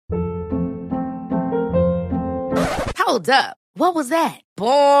Hold up. What was that?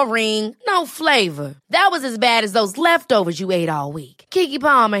 Boring. No flavor. That was as bad as those leftovers you ate all week. Keke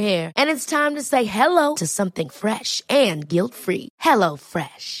Palmer here. And it's time to say hello to something fresh and guilt-free. Hello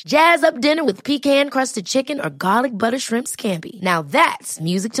Fresh. Jazz up dinner with pecan-crusted chicken or garlic butter shrimp scampi. Now that's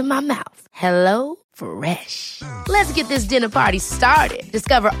music to my mouth. Hello Fresh. Let's get this dinner party started.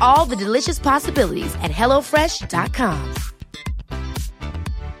 Discover all the delicious possibilities at hellofresh.com.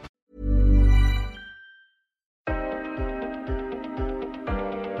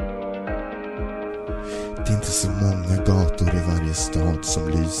 Det är inte så många gator i varje stad som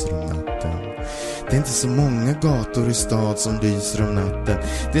lyser om natten. Det är inte så många gator i stad som lyser om natten.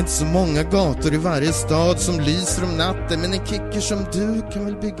 Det är inte så många gator i varje stad som lyser om natten. Men en kicker som du kan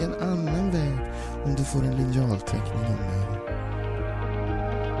väl bygga en annan väg om du får en linjalteckning av mig.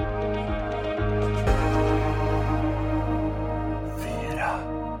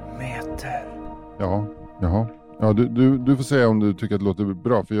 Ja, du får säga om du tycker att det låter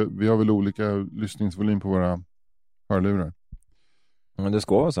bra. För vi har väl olika lyssningsvolym på våra hörlurar. Men det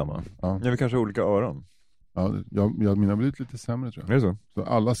ska vara samma. Ja. Jag vill kanske ha olika öron. Ja, mina har blivit lite sämre tror jag. Är det så? Så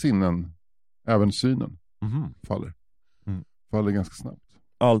alla sinnen, även synen, faller. Faller ganska snabbt.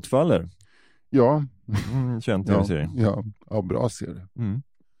 Allt faller? Ja. Känt tv-serie. Ja, bra serie.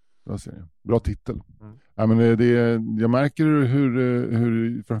 Bra serie. Bra titel. Ja, men jag märker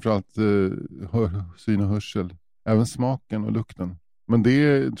hur framförallt syn och hörsel, även smaken och lukten. Men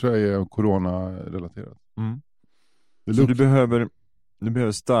det tror jag är corona-relaterat. Så du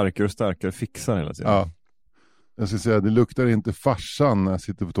behöver starkare och starkare fixar hela tiden? Ja. Jag ska säga, det luktar inte farsan när jag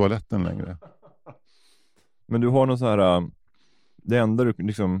sitter på toaletten längre. Men du har något så här, det enda du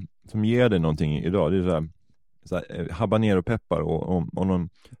liksom, som ger dig någonting idag, det är så här habanero-peppar och någon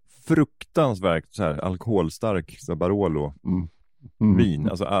fruktansvärt så här alkoholstark så Barolo vin.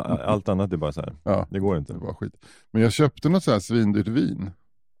 Alltså allt annat är bara så här. Ja, det går inte. Det var skit. Men jag köpte något så här svindyrt vin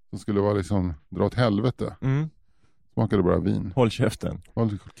som skulle vara liksom dra åt helvete. Smakade bara vin. Håll käften.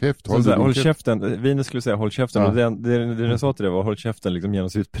 Håll käften. Vinet skulle säga håll käften. Ja. Det jag sa till det var håll käften liksom genom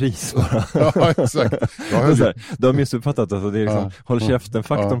sitt pris bara. Ja, exakt. Du har missuppfattat alltså, det är liksom, håll käften.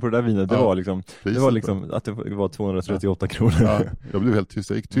 Faktorn på det där vinet, det var liksom att det var 238 kronor. Ja, jag blev helt tyst.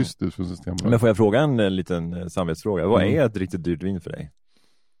 Jag gick tyst ut från systemet. Men får jag fråga en liten samvetsfråga? Vad är ett riktigt dyrt vin för dig?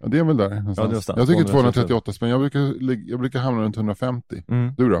 Ja, det är väl där någonstans. Jag tycker 238 spänn. Jag brukar hamna runt 150.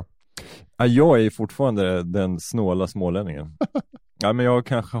 Du då? Ja, jag är fortfarande den snåla smålänningen. Ja, men jag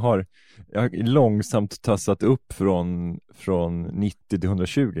har långsamt tassat upp från 90 till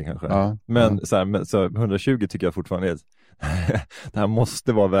 120 kanske. Ja, men ja. Så 120 tycker jag fortfarande är det här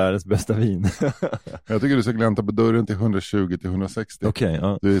måste vara världens bästa vin. Jag tycker du ska glänta på dörren till 120 till 160. Okej,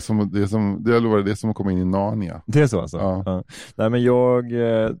 ja. Det är som att komma in i Narnia. Det är så alltså? Ja. Nej, men jag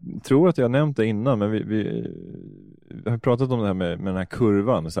tror att jag har nämnt det innan, men vi har pratat om det här med den här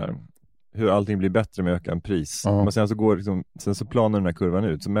kurvan så här. Hur allting blir bättre med ökad pris. Men sen så går sen så planar den här kurvan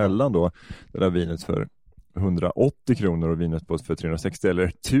ut. Så mellan då det där vinet för 180 kronor och vinet för 360 eller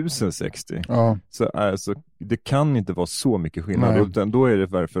 1060. Så det kan inte vara så mycket skillnad. Utan då är det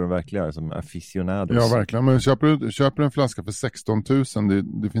för de verkliga som aficionados. Ja, verkligen. Men köper en flaska för 16 000,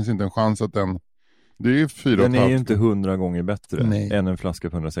 det finns inte en chans att den... Det är 4,5. Den är ju inte 100 gånger bättre än en flaska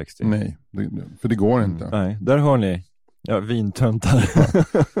på 160. Nej, för det går inte. Nej, där har ni... Ja, vintöntar.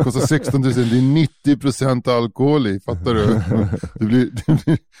 Kostar 16 000, det är 90% alkohol i, fattar du?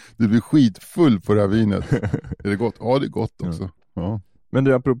 Du blir skitfull på det här vinet. Är det gott? Ja, det är gott också. Ja. Men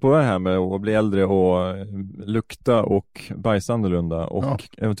du, apropå det här med att bli äldre och lukta och bajsa annorlunda och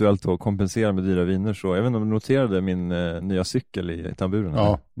eventuellt då kompensera med dyra viner, så jag vet inte om du noterade min nya cykel i tamburen.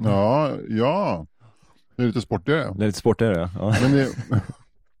 Ja. Det är lite sportigare. Det är lite sportigare, ja. Men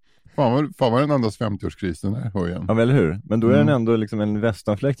Fan vad den andas 50-årskris den här höjen. Ja, eller hur? Men då är den ändå liksom en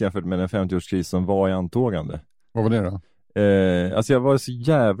västanfläkt jämfört med den 50-årskris som var i antågande. Vad var det då? Alltså jag var så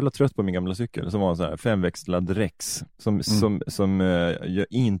jävla trött på min gamla cykel som var en sån här 5-växlad Rex som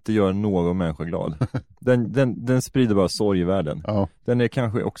inte gör någon människa glad. Den sprider bara sorg i världen. Ja. Den är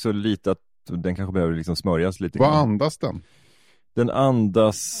kanske också lite att den kanske behöver liksom smörjas lite. Vad andas den? Den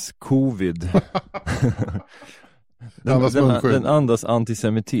andas covid. Den andas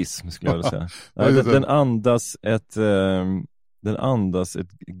antisemitism skulle jag vilja säga. Den andas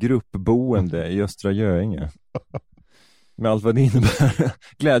ett gruppboende i Östra Göinge. Med allt vad det innebär.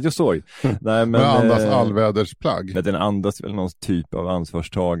 Glädje och sorg. Nej, men andas allvädersplagg. Den andas väl någon typ av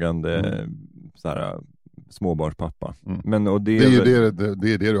ansvarstagande så här, småbarnspappa. Men, och det är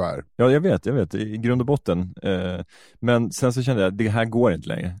det du är. Ja, jag vet. I grund och botten. Men sen så kände jag att det här går inte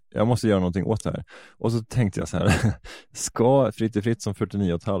längre. Jag måste göra någonting åt det här. Och så tänkte jag så här. Ska Fritte Fritt som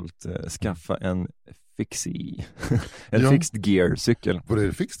 49,5 skaffa en fixie. En fixed gear cykel. Vad är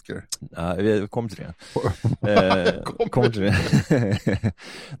det, fixed gear? Ja, vi kommer till det. Kommer till det.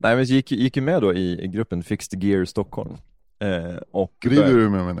 Nej, men jag gick ju med då i gruppen Fixed Gear Stockholm. Och driver du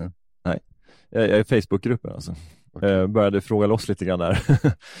med mig nu? Nej, jag är i Facebookgruppen alltså. Okay. Började fråga loss lite grann där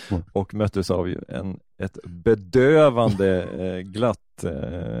och möttes av ett bedövande glatt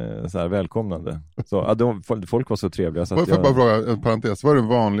så här välkomnande. Så folk var så trevliga så att jag bara fråga en parentes, vad är den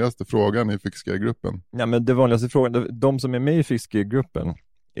vanligaste frågan i Fixgear-gruppen? Ja, men det vanligaste frågan, de som är med i Fixgear-gruppen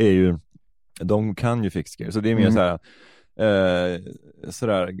är ju, de kan ju Fixgear, så det är mer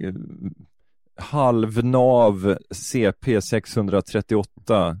sådär halvnav CP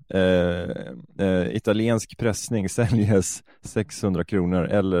 638 italiensk pressning säljes 600 kronor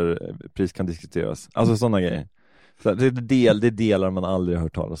eller pris kan diskuteras. Alltså sådana grejer. Så det delar man aldrig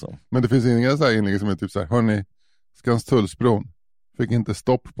hört talas om. Men det finns inga så här inlägg som är typ så här: hörni, Skanstullsbron fick inte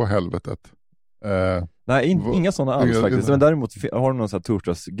stopp på helvetet. Nej, inga sådana alls faktiskt. Men däremot har de någon sån här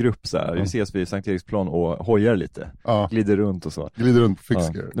torsdagsgrupp så här. Vi ses vid Sankt Eriksplan och hojar lite. Glider runt och så. Glider runt på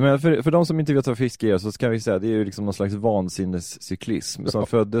Fixgear. Men för de som inte vet vad Fixgear är, så ska vi säga det är ju liksom någon slags vansinnescyklism som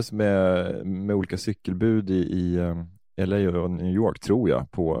föddes med olika cykelbud i LA och New York, tror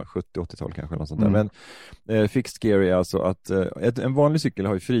jag, på 70-80-tal kanske något sånt där. Men fixed gear är alltså att en vanlig cykel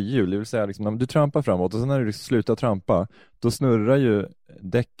har ju frihjul, det vill säga liksom, när du trampar framåt och sen när du slutar trampa, då snurrar ju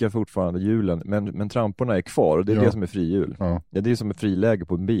däcken fortfarande hjulen, men tramporna är kvar och det är det som är frihjul. Det är det som är friläge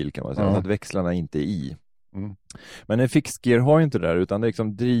på en bil, kan man säga, att växlarna inte är i. Men en fixed gear har ju inte det där, utan det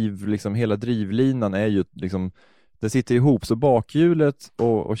är liksom hela drivlinan är ju liksom, det sitter ihop, så bakhjulet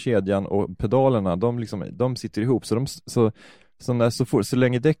och kedjan och pedalerna, de sitter ihop, så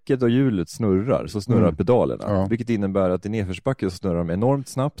länge däcket och hjulet snurrar, så snurrar pedalerna, vilket innebär att i nedförsbacke så snurrar de enormt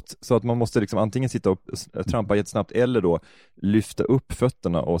snabbt, så att man måste liksom antingen sitta och trampa jättesnabbt eller då lyfta upp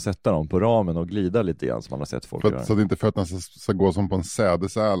fötterna och sätta dem på ramen och glida lite grann som man har sett folk göra. Så att inte fötterna ska gå som på en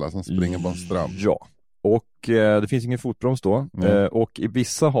sädesäla som springer på en strand. Ja. Och det finns ingen fotbroms då. Och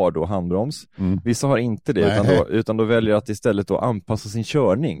vissa har då handbroms. Vissa har inte det, utan då väljer att istället då anpassa sin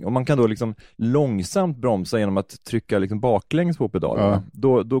körning. Och man kan då liksom långsamt bromsa genom att trycka liksom baklänges på pedalerna.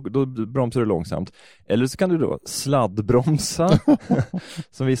 Då bromsar du långsamt. Eller så kan du då sladdbromsa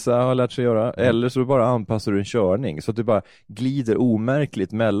som vissa har lärt sig göra. Eller så bara anpassar du en körning så att du bara glider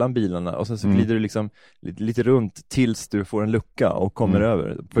omärkligt mellan bilarna. Och sen så glider du liksom lite runt tills du får en lucka och kommer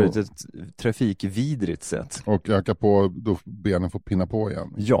över på ett trafikvidrigt sätt. Och öka på, då benen får pinna på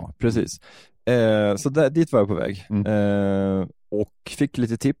igen. Ja, precis. Så dit var jag på väg. Och fick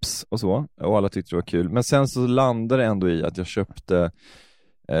lite tips och så. Och alla tyckte det var kul. Men sen så landade det ändå i att jag köpte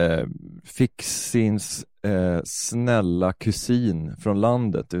Fixins snälla kusin från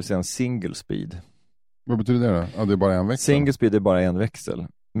landet. Det vill säga en single speed. Vad betyder det då? Ja, det är bara en växel. Single speed är bara en växel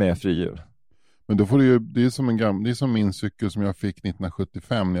med frihjul. Men då får du ju, det är som min cykel som jag fick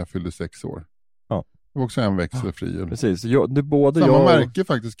 1975 när jag fyllde 6 år. Det var också en växelfrihjul. Precis. Samma märke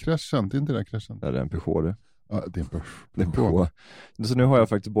faktiskt, Crescent. Inte det Crescent? Det är en Peugeot det. Ja, det är en Peugeot. Så nu har jag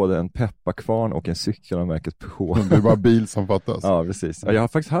faktiskt både en pepparkvarn och en cykel av märket Peugeot. Det är bara bil som fattas. Ja, precis. Ja, jag har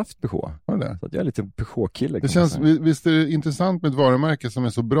faktiskt haft Peugeot. Har det? Så att jag är lite Peugeot-kille. Det känns, visst är det intressant med ett varumärke som är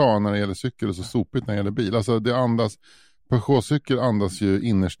så bra när det gäller cykel och så sopigt när det gäller bil. Alltså det andas, Peugeot-cykel andas ju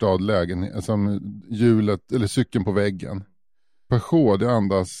innerstad lägenhet, som hjulet eller cykeln på väggen. Peugeot, det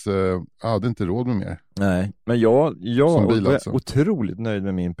andas, hade inte råd med mer. Nej, men jag var otroligt nöjd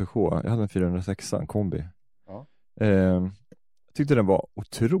med min Peugeot. Jag hade en 406 kombi. Jag tyckte den var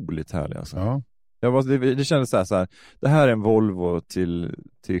otroligt härlig alltså. Det kändes så här, det här är en Volvo till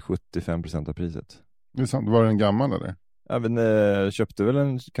 75% av priset. Det är sant, var den gammal eller? Jag köpte väl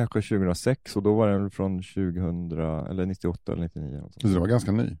en kanske 2006 och då var den från 2000 eller 98 eller 99. Så det var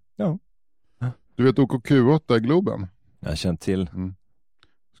ganska ny? Ja. Du vet OKQ8 i Globen? Jag har känt till.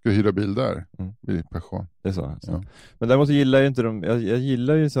 Ska jag hyra bil där? Vid Peugeot. Det är så. Alltså. Ja. Men däremot gillar jag inte jag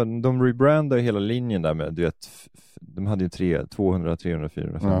gillar ju så här, de rebrandar hela linjen där med, du vet, de hade ju 200, 300,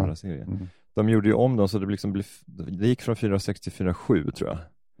 400, 500 serier. De gjorde ju om dem så det gick från 406 till 407 tror jag.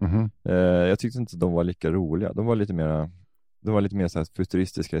 Jag tyckte inte de var lika roliga. De var lite mer så här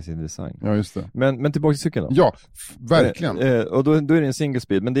futuristiska i sin design. Ja, just det. Men tillbaka till cykeln då. Ja, verkligen. Och då är det en single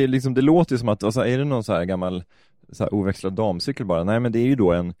speed, men det är liksom, det låter ju som att, alltså, är det någon så här gammal så här oväxlad damcykel bara? Nej, men det är ju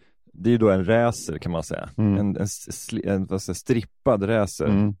då en racer kan man säga. En strippad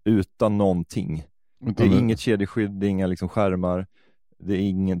racer utan någonting. Det är inget kedjeskydd, det är inga liksom skärmar. Det är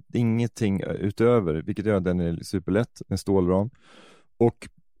ingenting utöver, vilket gör att den är superlätt, en stålram. Och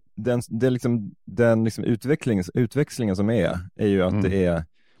den utväxlingen som är ju att det är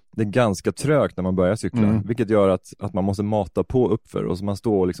ganska trögt när man börjar cykla, vilket gör att man måste mata på uppför och så man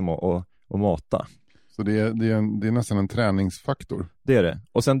står liksom och mata. Så det är nästan en träningsfaktor. Det är det.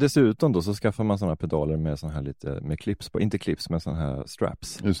 Och sen dessutom då så skaffar man sådana pedaler med sån här lite med clips på, inte clips men sån här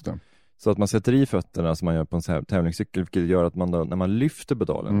straps. Just det. Så att man sätter i fötterna som man gör på en sån här tävlingscykel, vilket gör att man då, när man lyfter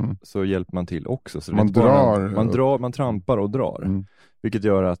pedalen så hjälper man till också. Så man trampar och drar. Vilket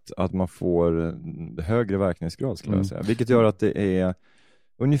gör att man får högre verkningsgrad skulle jag säga. Vilket gör att det är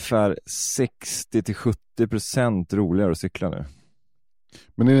ungefär 60-70% roligare att cykla nu.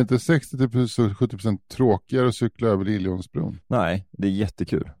 Men är det inte 60-70% tråkigare att cykla över Liljeholmsbron? Nej, det är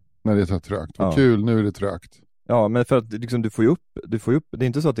jättekul. När det är så trögt. Vad kul, nu är det trögt. Ja, men för att liksom, du får ju upp, det är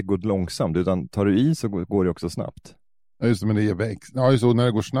inte så att det går långsamt, utan tar du i så går det också snabbt. Ja just det, men det är växt. Ja just det, när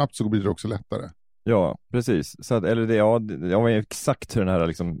det går snabbt så blir det också lättare. Ja, precis. Så att, eller det, jag vet exakt hur den här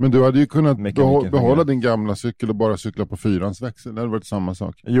liksom. Men du hade ju kunnat behålla din gamla cykel och bara cykla på 4:ans växel. Det hade varit samma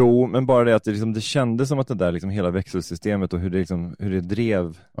sak. Jo, men bara det att det kändes som att det där liksom hela växelsystemet och hur det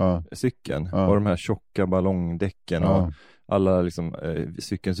drev cykeln. Och de här tjocka ballongdäcken och alla liksom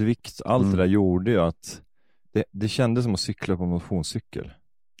cykelns vikt. Allt det där gjorde ju att det kändes som att cykla på en motionscykel.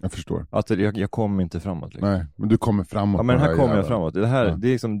 Jag förstår. Att jag kommer inte framåt. Liksom. Nej, men du kommer framåt. Ja, men här kommer jag framåt. Det här,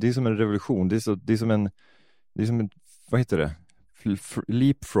 det är som en revolution. Det är som en, vad heter det?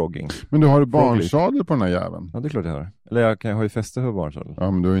 Leapfrogging. Men du har barnsadel på den här jäveln? Ja, det är klart jag har. Eller jag har ju fäste för barnsadel.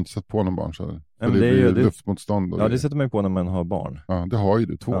 Ja, men du har ju inte satt på någon barnsadel. Ja, det blir ju luftmotstånd. Ja, det sätter man ju på när man har barn. Ja, det har ju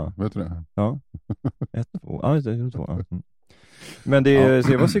du. 2, vet du det? Ja. 1, 2. Ja, det är 2. Ja. Men det är,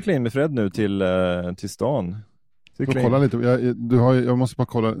 så jag var cykla in med Fred nu till stan. Kolla lite. Jag måste bara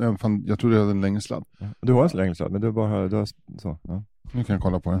kolla. Jag tror du hade en längre sladd. Du har en längre sladd, men du har så. Ja. Nu kan jag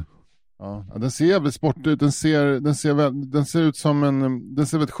kolla på den. Ja, den ser jävligt sportig ut. Den ser ut som den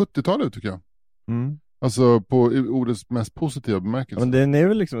ser väldigt 70-tal ut tycker jag. Alltså på ordets mest positiva bemärkelse. Ja, men den är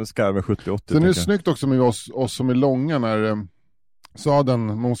väl liksom skarv 70-80. Den är snyggt också med oss som är långa när sadeln,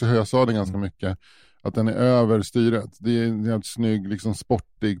 man måste höja sadeln ganska mycket. Att den är över styret. Det är en jävligt snygg, liksom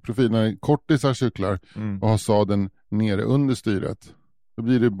sportig profil. När kortisar cyklar och har sadeln nere under styret. Då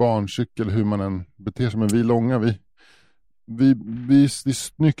blir det barncykel hur man än beter sig. Men vi långa, det är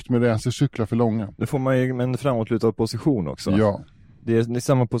snyggt med racercyklar för långa. Det får man ju en framåtlutad position också. Ja. Det är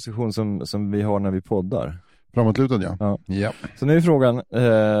samma position som vi har när vi poddar. Framåtlutad, ja. Så nu är frågan,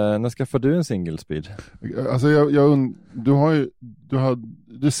 när skaffar du en single speed? Alltså du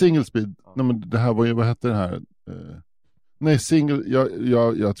är single speed. Nej, men det här var ju, vad hette det här? Nej, single,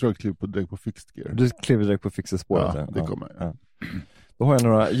 jag tror jag kliver direkt på fixed gear. Du kliver direkt på fixed spåret? Ja, det kommer jag. Ja. Då har jag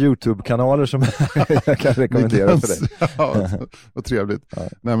några YouTube-kanaler som jag kan rekommendera för dig. Ja, vad trevligt. Ja.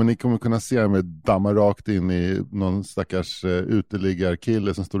 Nej, men ni kommer kunna se mig damma rakt in i någon stackars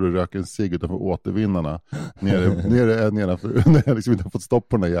uteliggarkille som står och röker en cigg utanför återvinnarna. Nedanför, när jag liksom inte har fått stopp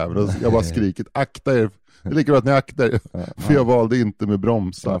på den här jäveln. Jag har bara skrikit, akta er. Det är lika bra att ni aktar er. För jag valde inte med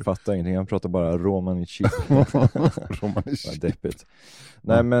bromsar. Jag fattar ingenting, jag pratar bara romanici. Romanici. Deppigt.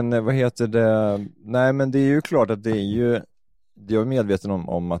 Nej, men vad heter det? Nej, men det är ju klart att det är ju, jag är medveten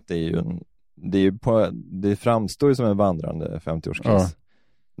om att det framstår ju som en vandrande 50-årskris. Ja.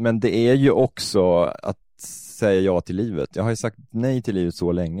 Men det är ju också att säga ja till livet. Jag har ju sagt nej till livet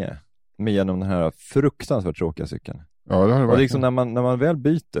så länge. Med genom den här fruktansvärt tråkiga cykeln. Ja, det har det varit. Och liksom när man väl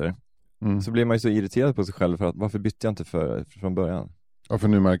byter så blir man ju så irriterad på sig själv för att varför bytte jag inte från början? Ja, för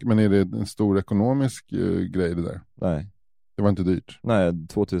nu men är det en stor ekonomisk grej det där? Nej. Det var inte dyrt? Nej,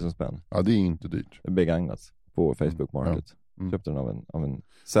 2000 spänn. Ja, det är inte dyrt. Det begagnats på Facebook Market. Ja. Köpte den av en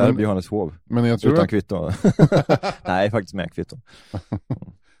serb i Johanneshov. Men jag tror utan kvitto. Nej, faktiskt med kvitto.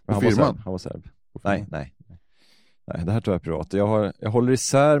 Han var serb. Nej, det här tror jag är privat. Jag håller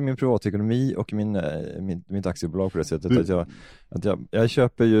isär min privatekonomi och mitt aktiebolag på det sättet att jag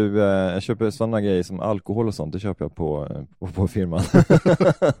köper sådana grejer som alkohol och sånt. Det köper jag på firman.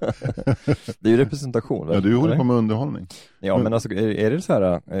 Det är ju representation. Ja, du håller på med underhållning. Ja, men alltså är det så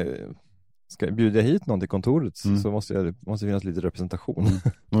här... Ska jag bjuda hit någon till kontoret så måste finnas lite representation.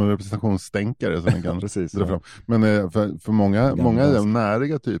 Någon representationsstänkare som man kan precis, dra fram. Men för många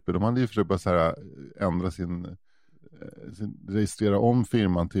näriga typer, de hade ju försökt bara så här ändra registrera om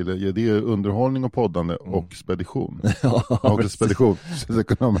firman till det är underhållning och poddande och spedition. Och spedition.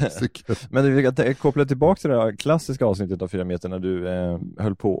 Men vi kan koppla tillbaka till det här klassiska avsnittet av 4 meter när du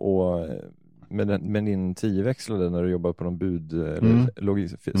höll på och med din 10-växlade när du jobbade på någon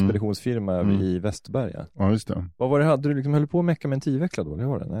speditionsfirma i Västberga. Ja, just det. Vad var det? Hade du liksom höll på att mecka med en 10-växlad då? Det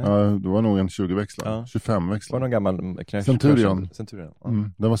var det? Nej. Ja, det var nog en 20-växlad. Ja. 25-växlad. Var det någon gammal Centurion. Ja.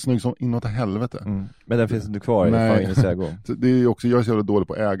 Den var snygg som inåt helvete. Men den finns inte kvar i ägo. Det är också, jag är så dålig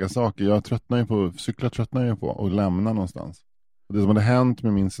på att äga saker. Jag tröttnar ju på, cyklar tröttnar ju på och lämna någonstans. Och det som hade hänt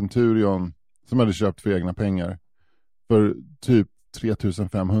med min Centurion som jag hade köpt för egna pengar för typ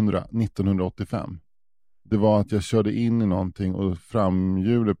 3500 1985. Det var att jag körde in i någonting och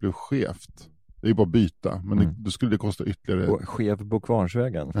framhjulet blev skevt. Det är ju bara byta, men då skulle det kosta ytterligare. Skev på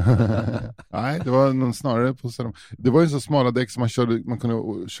Kvarnsvägen. Nej, det var någon snarare på sådär. Det var ju så smala däck som man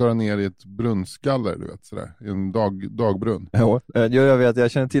kunde köra ner i ett brunnskaller, du vet, sådär, i en dagbrunn. Ja, jag vet,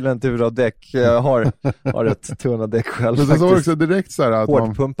 jag känner till en typ av däck. Jag har ett tunna däck själv. Men så var det också direkt så här att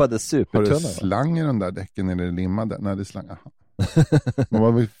hårdpumpade supertunna. Har det slang i den där däcken eller är det limmade? Nej, det är slang.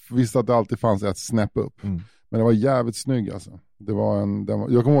 Man visste att det alltid fanns ett snäpp upp. Men det var jävligt snygg alltså.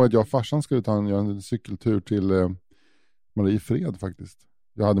 Jag kommer ihåg att jag och farsan skulle göra en cykeltur till Mariefred faktiskt.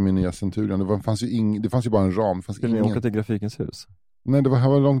 Jag hade min nya Centurion. Det fanns ju bara en ram. Skulle ni åka till Grafikens hus? Nej, det här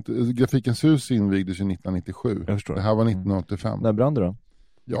var långt. Grafikens hus invigdes ju 1997. Jag förstår. Det här var 1985. När brann det då?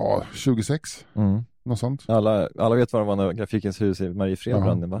 Ja, 26. Något sånt. Alla vet vad det var när Grafikens hus i Mariefred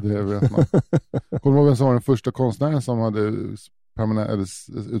brann, va? Det vet man. Kommer du ihåg vem som var den första konstnären som hade permanent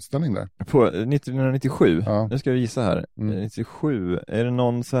utställning där? På 1997? Ja. Nu ska jag gissa här. 97. Är det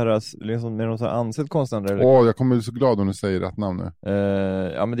någon så här, liksom, är det någon så här ansedd konstnär? Jag kommer bli så glad om du säger rätt namn nu.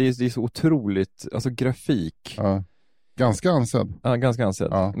 Ja, men det är så otroligt. Alltså grafik. Ja. Ganska ansedd. Ja, ganska ansedd.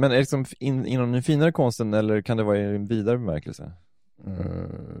 Ja. Men är det liksom inom den finare konsten eller kan det vara i en vidare bemärkelse?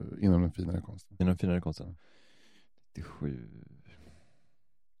 Inom den finare konsten. Inom den finare konsten. 97.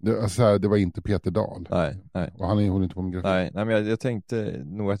 Det var inte Peter Dahl. Nej. Och han håller inte på med grafik. Nej, men jag tänkte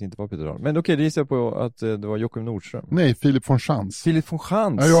nog att det inte var Peter Dahl. Men okej, det gissar jag på att det var Joakim Nordström. Nej, Philip von Schantz. Philip von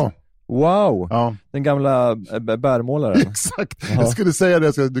Schantz? Ja. Wow! Ja. Den gamla bärmålaren. Exakt. Ja. Jag skulle säga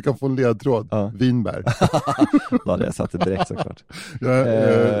det så att du kan få en ledtråd. Ja. Vinbär. Ja, det jag satte direkt såklart.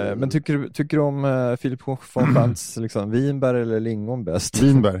 Men tycker du om Philip von Schantz liksom, vinbär eller lingon bäst?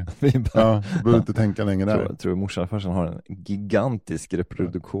 Vinbär. Ja, behöver inte tänka längre där. Jag tror morsan och farsan har en gigantisk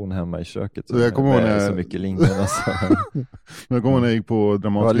reproduktion hemma i köket. Så jag kommer ihåg så mycket lingon alltså. Jag kommer ihåg när jag gick på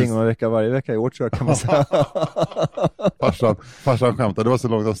Dramatisk. Det var lingonvecka varje vecka i år tror jag, kan man säga. farsan skämtade. Det var så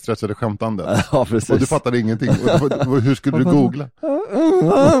långt att stretchade skämtande. Ja, precis. Och du fattade ingenting. Hur skulle du googla?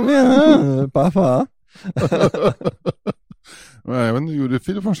 Pappa. Nej, men gjorde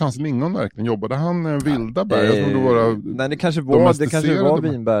Philip von Schantz lingon verkligen? Jobbade han vilda bär? Nej, det kanske var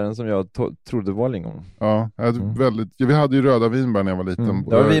vinbären som jag trodde var lingon. Ja, vi hade ju röda vinbär när jag var liten.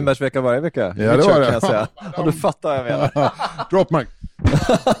 Det var vinbärsvecka varje vecka. Ja, det var det. Kan jag säga. Och du fattar jag menar. Dropmark.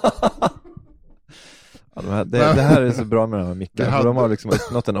 Ja, det här är så bra med de här mickar. De har liksom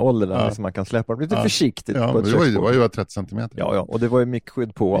nått en ålder där liksom man kan släppa dem lite försiktigt. Ja, på det var ju 30 centimeter. Ja, och det var ju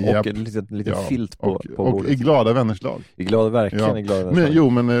mickskydd på och en liten filt på bordet. Och i glada vänners lag. I glada verkligen. I glada men, jo,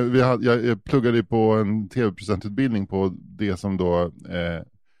 men jag pluggade ju på en tv-presentutbildning på det som då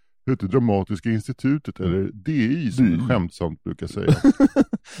heter Dramatiska institutet eller DI som skämtsamt brukar säga.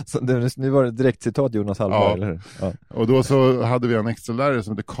 Så nu var det direkt citat Jonas Hallberg, eller hur? Ja. Och då så hade vi en extra lärare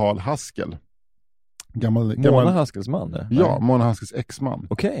som heter Karl Haskel. Mona Haskels man? Ja, Mona Haskels ex-man.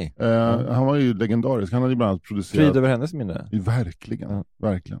 Okej. Han var ju legendarisk. Han hade ju bland annat producerat... Frid över hennes minne.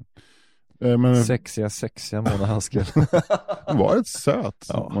 Verkligen. Sexiga Mona Haskel. Hon var ett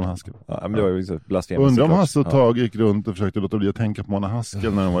söt Mona Haskel. Ja, men det var ju så blasfemiskt. Undrar om Hasse och Tage gick runt och försökte låta bli att tänka på Mona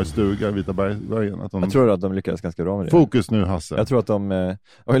Haskel när de var i stuga i Vita bergen. Jag tror att de lyckades ganska bra med det. Fokus nu, Hasse. Jag tror att de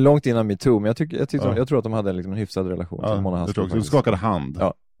var långt innan MeToo, men jag tror att de hade liksom en hyfsad relation till Mona Haskel. De skakade hand.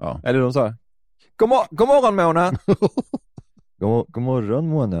 Ja. Eller de sa God morgon Mona. God morgon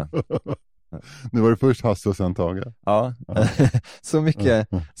Mona. Nu var det först Hasse och sen Tage. Ja. så mycket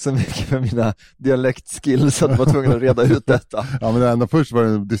för mina dialektskills att jag var tvungen att reda ut detta. Ja, men ändå först var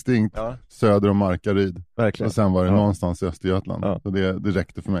det distinkt söder om Markaryd. Verkligen. Och sen var det någonstans i Östergötland. Så det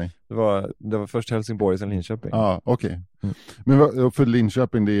räckte för mig. Det var först Helsingborg sen Linköping. Ja, okej. Men för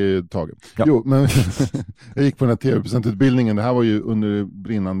Linköping, det är Tage. Ja. Jo, men jag gick på den här tv-presentutbildningen. Det här var ju under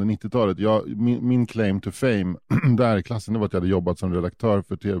brinnande 90-talet. Min claim to fame där i klassen, det var att jag hade jobbat som redaktör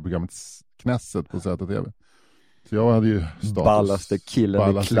för tv-programmet Knesset på ZTV. Så jag hade ju status. Ballaste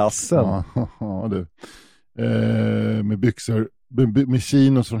killen i klassen. Ja, du. Med byxor, med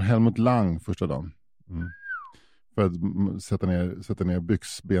chinos från Helmut Lang första dagen. För att sätta ner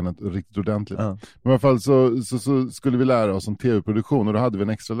byxbenet riktigt ordentligt. Men i alla fall så skulle vi lära oss om tv-produktion. Och då hade vi en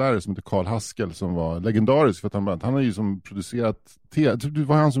extra lärare som heter Karl Haskel som var legendarisk. För att han har ju som producerat det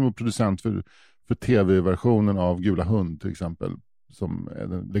var han som var producent för tv-versionen av Gula hund till exempel. Som är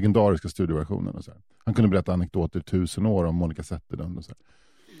den legendariska studioversionen. Och så här. Han kunde berätta anekdoter 1000 år om Monica Zetterlund och så här.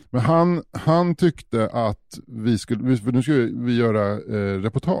 Men han tyckte att nu skulle vi göra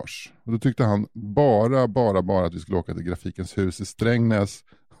reportage. Och då tyckte han bara att vi skulle åka till Grafikens hus i Strängnäs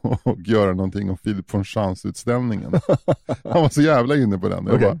och göra någonting om Philip von Schantz-utställningen. Han var så jävla inne på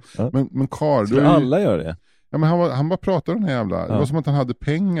den. Okay. Men Karl... Skulle alla göra det? Ja, men han bara pratade om den här jävla... Det var som att han hade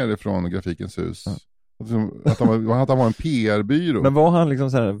pengar ifrån Grafikens hus. Att han var en PR-byrå. Men var han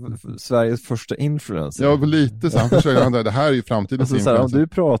liksom så här, Sveriges första influencer? Ja, lite så. Han försökte, det här är ju framtidens alltså, influencer. Om du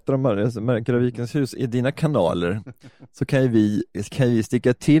pratar om Gravikens hus i dina kanaler så kan vi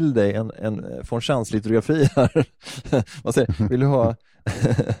sticka till dig en von Schantz-litografi här. Vad säger,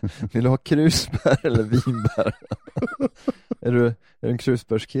 vill du ha krusbär eller vinbär? Är du en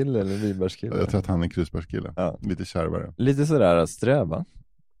krusbärskille eller en vinbärskille? Jag tror att han är en krusbärskille. Ja. Lite kärvare. Lite sådär sträva.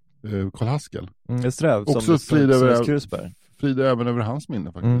 Karl Haskell. Sträv också som krusbär. Frida även över hans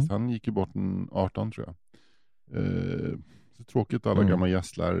minne faktiskt. Han gick ju bort 18 tror jag. Så tråkigt alla gamla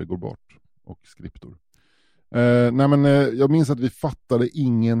gästlärare går bort. Och skriptor. Jag minns att vi fattade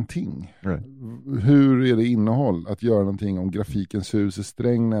ingenting. Nej. Hur är det innehåll att göra någonting om Grafikens hus i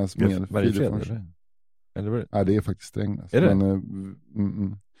Strängnäs med Mariefred? Nej, det är faktiskt Strängnäs. Är det?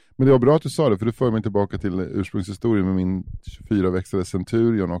 Men det var bra att du sa det, för det för mig tillbaka till ursprungshistorien med min 24-växlade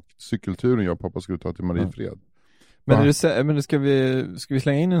Centurion och cykelturen jag och pappa skulle ta till Mariefred. Men ska vi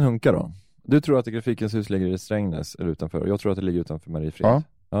slänga in en hunka då? Du tror att Grafikens hus ligger i Strängnäs eller utanför, och jag tror att det ligger utanför Mariefred.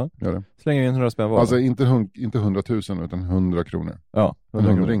 Ja, gör det. Slänger vi in 100 spänn var. Alltså inte 100 000 utan 100 kronor. Ja, en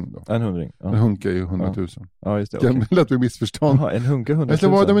hundring då. En hundring. Ja. En hunka är ju 100 000. Ja, just det. Okay. Det lät vi missförstånd. Jaha, en hunka 100 000. Jag ska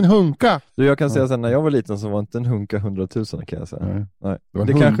vara en hunka. Jag kan säga så här, när jag var liten så var inte en hunka 100 000 kan jag säga. Nej.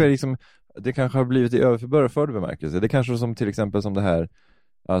 Det kanske har blivit i överförd bemärkelse. Det kanske som till exempel som det här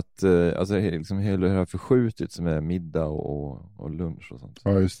att alltså liksom hela det här förskjutits med middag och lunch och sånt.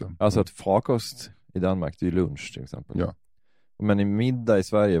 Ja, just det. Alltså att frukost i Danmark, det är ju lunch till exempel. Ja. Men i middag i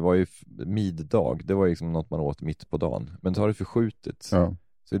Sverige var ju middag. Det var ju liksom något man åt mitt på dagen. Men så har det förskjutits. Ja.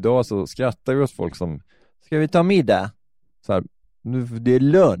 Så idag så skrattar vi åt folk som, ska vi ta middag? Så här, nu, det är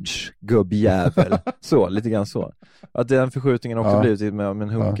lunch, gubbjävel. Så, lite grann så. Att den förskjutningen också blivit med en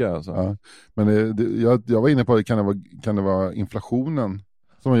hunka. Ja. Alltså. Ja. Men jag var inne på, kan det vara inflationen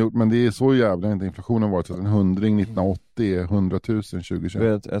som har gjort, men det är så jävla inte inflationen varit, så att en hundring 1980 är 100 000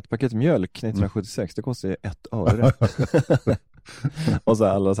 2020. Ett paket mjölk 1976, det kostade 1 öre. Och så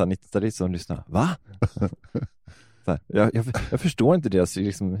alla så här 90-talister som lyssnar, va? Så här, jag förstår inte deras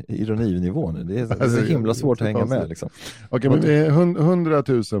liksom, ironinivå nu. Det är så himla svårt att hänga med. Liksom. Okej, men det är 100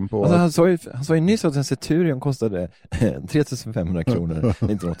 000 på... Alltså, han sa ju nyss att en Centurion kostade 3 500 kronor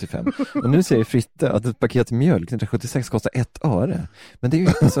 1985. Och nu säger Fritte att ett paket mjölk 1976 kostar 1 öre. Men det är ju,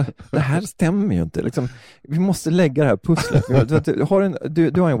 alltså, det här stämmer ju inte. Liksom, vi måste lägga det här pusslet.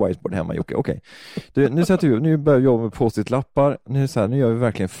 Du har en whiteboard hemma, Jocke. Okej. Nu börjar vi jobba med post-it-lappar. Nu gör vi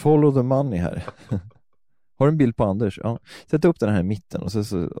verkligen follow the money här. Har du en bild på Anders? Ja. Sätt upp den här i mitten och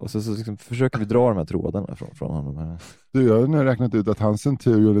så liksom försöker vi dra de här trådarna från honom. Du, jag har nu räknat ut att hans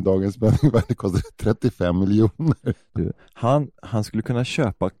Centurion i dagens penningvärde kostar 35 miljoner. Du, han skulle kunna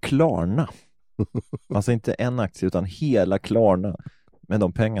köpa Klarna. Alltså inte en aktie utan hela Klarna med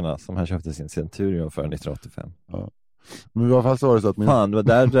de pengarna som han köpte sin Centurion för 1985. Ja. Men i alla fall så var det så att Fan,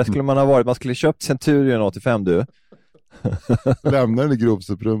 där skulle man ha varit. Man skulle köpt Centurion 85 du. Lämnar den i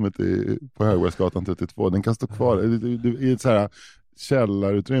grovsuprummet på Högbergsgatan 32. Den kan stå kvar i ett så här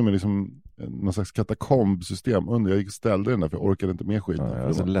källarutrymme, liksom någon slags katakombsystem under. Jag gick och ställde den där för jag orkade inte med skiten. Ja, jag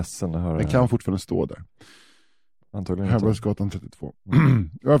är så ledsen att höra. Den kan fortfarande stå där. Antagligen Högbergsgatan 32.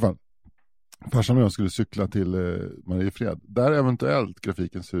 I alla fall. Farsan och jag skulle cykla till Mariefred. Där eventuellt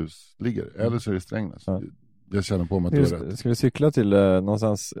Grafikens hus ligger. Eller så är det Strängnäs. Ja. Jag känner på mig att det är rätt. Ska vi cykla till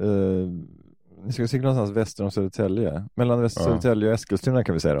någonstans... Ni ska cykla någonstans väster om Södertälje. Mellan Södertälje och Eskilstuna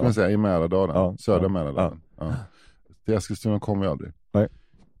kan vi säga då. Kan man säga i Mälardalen. Södra Mälardalen. Ja. Till Eskilstuna kom vi aldrig. Nej.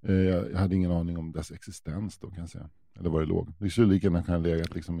 Jag hade ingen aning om dess existens då, kan jag säga. Eller var det låg. Det skulle lika gärna kunna ha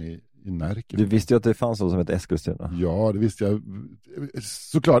legat liksom i Närke. Du visste ju att det fanns något som heter Eskilstuna. Ja, det visste jag.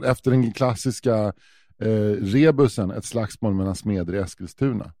 Såklart, efter den klassiska rebussen, ett slagsmål mellan smeder i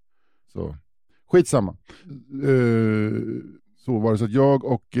Eskilstuna. Så, skitsamma. Så var det så att jag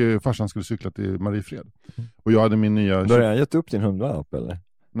och farsan skulle cykla till Mariefred. Och jag hade min nya... Börjar jag gett upp din 100-lapp eller?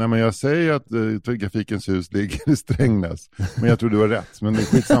 Nej, men jag säger att Grafikens hus ligger i Strängnäs. Men jag tror du har rätt. Men det är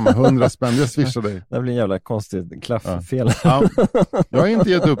skitsamma, 100 spänn, jag swishar dig. Det blir en jävla konstigt klafffel. Ja. Jag har inte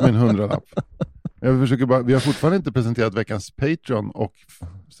gett upp min 100-lapp. Vi har fortfarande inte presenterat veckans Patreon.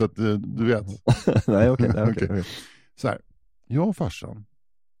 Så att du vet. Nej, okej. Så här, jag och farsan.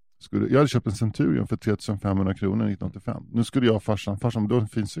 Jag hade köpt en Centurion för 3 500 kronor 1985. Nu skulle jag och farsan, du har en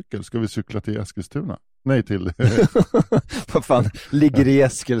fin cykel, ska vi cykla till Eskilstuna? Nej, till... Vad fan, ligger i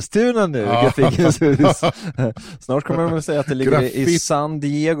Eskilstuna nu, Grafikens hus? Snart kommer man väl säga att det ligger i San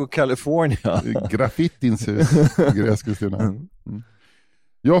Diego, California. Graffitins hus ligger i Eskilstuna.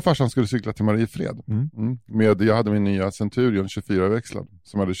 Jag och farsan skulle cykla till Mariefred. Jag hade min nya Centurion 24-växlad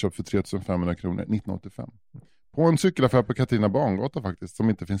som jag hade köpt för 3 500 kronor 1985. På en cykelaffär på Katarina Bangata faktiskt, som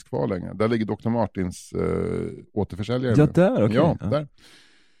inte finns kvar längre. Där ligger Dr. Martins återförsäljare. Ja, där, okej. Ja, där.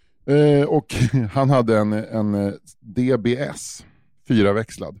 Och han hade en DBS,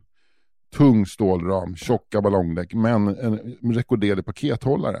 4-växlad. Tung stålram, tjocka ballongdäck, men en rekorderlig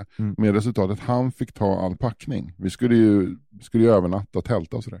pakethållare. Med resultatet han fick ta all packning. Vi skulle ju övernatta och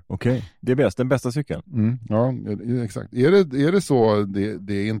tälta och sådär. Okej, DBS, den bästa cykeln. Ja, exakt. Är det så,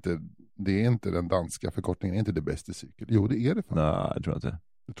 det är inte den danska förkortningen, inte det bästa cykel. Jo, det är det fan. Nej, jag tror inte.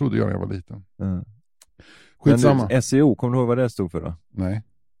 Det trodde jag när jag var liten. Skitsamma. Men SEO, kommer du ihåg vad det stod för då? Nej.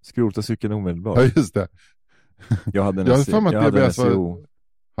 Skrota cykeln omedelbart. Ja, just det. Jag hade en SEO.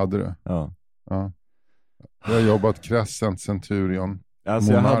 Hade du? Ja. Jag har jobbat Crescent, Centurion.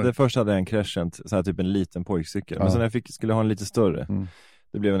 Alltså först hade jag en Crescent, så här typ en liten pojkcykel. Men sen när jag skulle ha en lite större.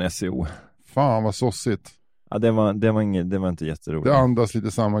 Det blev en SEO. Fan vad sossigt. Ja, det var inte jätteroligt. Det andas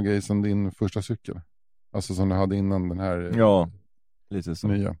lite samma grej som din första cykel. Alltså som du hade innan den här. Ja, lite så.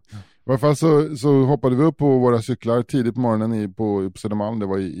 Nya. I alla fall så hoppade vi upp på våra cyklar tidigt på morgonen på Södermalm. Det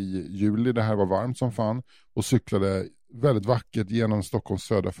var i juli, det här var varmt som fan. Och cyklade väldigt vackert genom Stockholms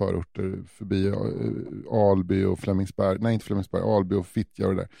södra förorter förbi Alby och Flemingsberg. Nej, inte Flemingsberg, Alby och Fittja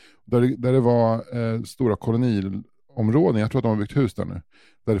och det där det var stora koloniområden. Jag tror att de har byggt hus där nu.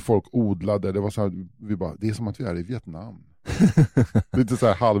 Där folk odlade. Det var så här, det är som att vi är i Vietnam. Lite så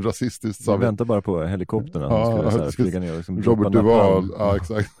här halvrasistiskt. Vi väntar bara på helikopterna. Ja, flyga ner liksom, Robert Duval. Ja,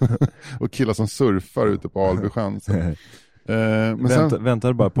 exakt. Och killar som surfar ute på Albysjön.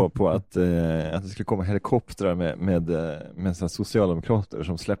 Väntar bara på att det skulle komma helikoptrar med så här socialdemokrater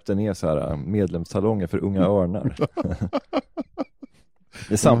som släppte ner så här medlemstalonger för unga örnar.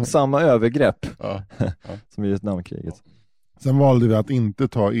 Det är samma övergrepp som i Vietnamkriget. Sen valde vi att inte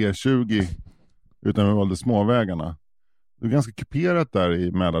ta E20 utan vi valde småvägarna. Det är ganska kuperat där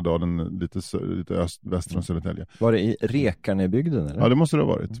i Mälardalen, lite väster om Södertälje. Var det i Rekarnebygden eller? Ja, det måste det ha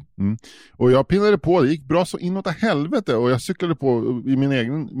varit. Och jag pinnade på, det gick bra så inåt helvete och jag cyklade på i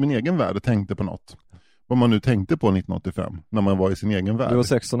min egen värld och tänkte på något. Vad man nu tänkte på 1985 när man var i sin egen värld. Du var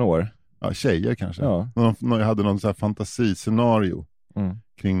 16 år. Ja, tjejer kanske. Ja. Jag hade någon så här fantasiscenario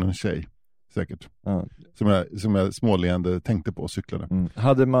kring någon tjej. Säkert. Ja. Som jag småleende tänkte på och cyklade.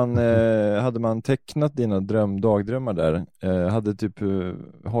 Hade man tecknat dina dagdrömmar där, hade typ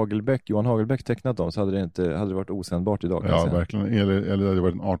Johan Hagelbäck tecknat dem, så hade det varit osändbart idag. Ja, verkligen. Eller det hade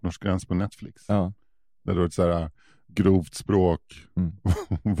varit en 18-årsgräns på Netflix. Ja. Det hade varit så här grovt språk,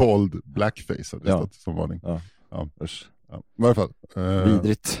 våld, blackface hade stått som varning. Ja. I varje fall.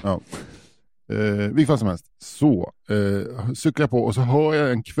 Vidrigt. Ja. Vilket fall som helst. Så cyklar jag på och så hör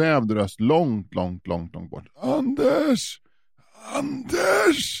jag en kvävd röst långt bort. Anders!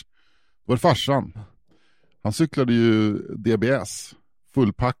 Det var farsan. Han cyklade ju DBS,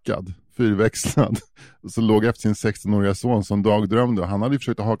 fullpackad, 4-växlad. Så låg efter sin 16-åriga son som dagdrömde. Han hade ju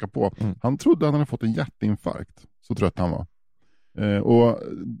försökt att haka på. Han trodde att han hade fått en hjärtinfarkt. Så trött han var. Och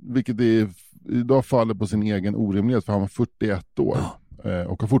vilket idag faller på sin egen orimlighet, för han var 41 år.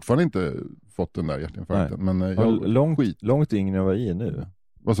 Och har fortfarande inte fått den där hjärtinfarkten. Men långt yngre än vad vi är nu.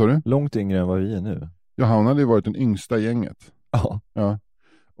 Vad sa du? Långt yngre än vad vi är nu. Ja, han hade ju varit den yngsta i gänget. Ja.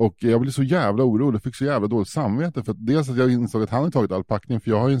 Och jag blev så jävla orolig, fick så jävla dåligt samvete. För att dels att jag insåg att han hade tagit all packning.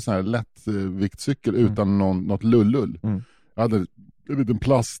 För jag har ju en sån här lättviktcykel utan något lullull. Jag hade en liten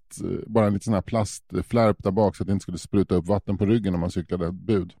bara en liten sån här plastflärp där bak så att det inte skulle spruta upp vatten på ryggen när man cyklade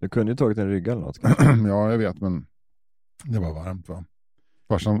bud. Du kunde ju tagit en rygg eller något. Ja, jag vet, men det var varmt, va?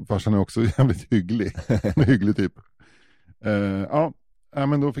 Farsan är också jävligt hygglig. En hygglig typ.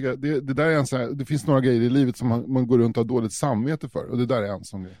 Men då fick jag, det där är en så här, det finns några grejer i livet som man går runt och har dåligt samvete för. Och det där är en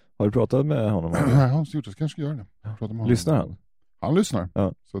sån grej. Har du pratat med honom? Nej, jag har inte gjort det. Så kanske göra det. Lyssnar han? Han lyssnar.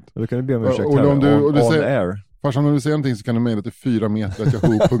 Ja. Så att, då kan du be om ursäkt här on säger, air. Farsan, om du säger någonting så kan du mejla till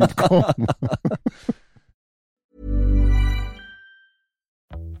 4meter@yahoo.com.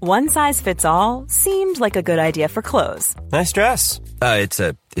 One size fits all seemed like a good idea for clothes. Nice dress. It's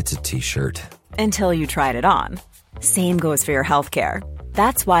a t-shirt. Until you tried it on. Same goes for your healthcare.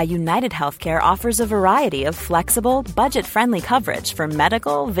 That's why United Healthcare offers a variety of flexible, budget-friendly coverage for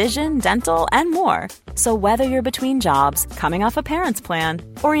medical, vision, dental, and more. So whether you're between jobs, coming off a parent's plan,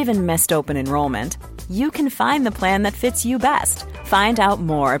 or even missed open enrollment, you can find the plan that fits you best. Find out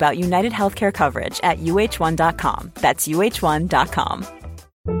more about United Healthcare coverage at uh1.com. That's uh1.com.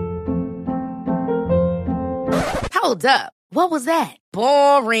 Hold up. What was that?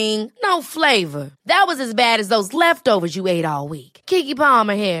 Boring. No flavor. That was as bad as those leftovers you ate all week. Keke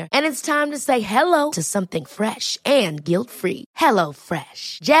Palmer here, and it's time to say hello to something fresh and guilt-free. Hello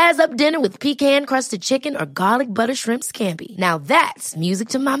Fresh. Jazz up dinner with pecan-crusted chicken or garlic butter shrimp scampi. Now that's music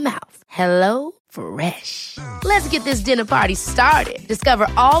to my mouth. Hello Fresh. Let's get this dinner party started. Discover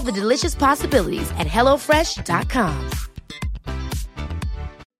all the delicious possibilities at hellofresh.com.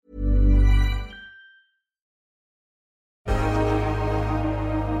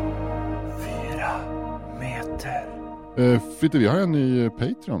 Fritte, vi har en ny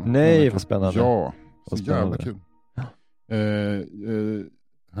Patreon. Nej, vad spännande. Ja, så spännande. jävla kul.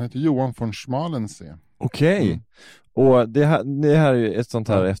 Han heter Johan von Schmalensee. Okej. Och det här är ju ett sånt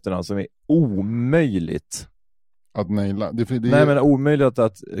här efternamn som är omöjligt att naila. Nej, men omöjligt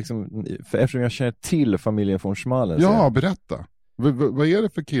att liksom, för eftersom jag känner till familjen von Schmalensee. Ja, berätta. Vad är det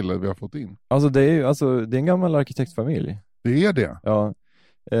för killar vi har fått in? Alltså det är en gammal arkitektfamilj. Det är det? Ja.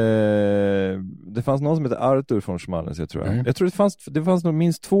 Det fanns någon som heter Arthur von Schmalensee, tror jag. Jag tror det fanns nog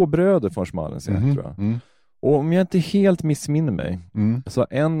minst 2 bröder von Schmalensee, tror jag. Mm. Och om jag inte helt missminner mig, så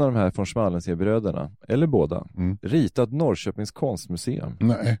en av de här von Schmalensee-bröderna, eller båda, ritat Norrköpings konstmuseum.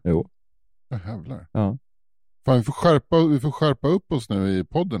 Nej. Jo. Jag hävlar. Ja. Fan, vi får skärpa upp oss nu i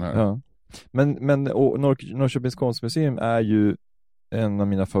podden här. Ja. Men Norrköpings konstmuseum är ju en av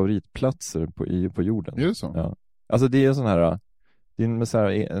mina favoritplatser på jorden. Är det så? Ja. Alltså det är en sån här, det är så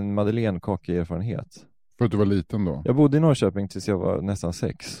här en madeleinekake-erfarenhet. För att du var liten då? Jag bodde i Norrköping tills jag var nästan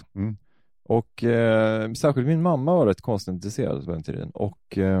 6. Mm. Och särskilt min mamma var rätt konstintresserad på den tiden.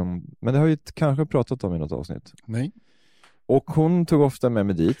 Men det har ju kanske pratat om i något avsnitt. Nej. Och hon tog ofta med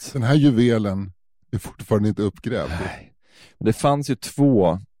mig dit. Den här juvelen är fortfarande inte uppgrävd. Nej. Det fanns ju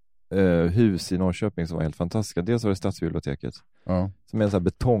 2 hus i Norrköping som var helt fantastiska. Dels var det Stadsbiblioteket. Ja. Som är en sån här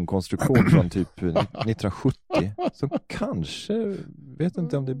betongkonstruktion från typ 1970. Så kanske, vet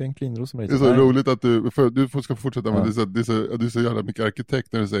inte om det är Bengt Lindros som är det är så roligt att du ska fortsätta, men du är så jävla mycket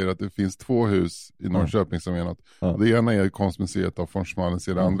arkitekt när du säger att det finns 2 hus i Norrköping som är något. Ja. Det ena är konstmuseet av von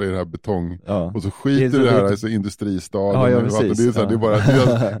Schmalensee, det andra är det här betong. Ja. Och så skiter det här alltså industristaden. Ja, precis. Det är, så här, det är bara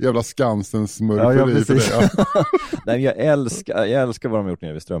det jävla Skansens smörferi för dig. Ja. Nej, jag älskar vad de har gjort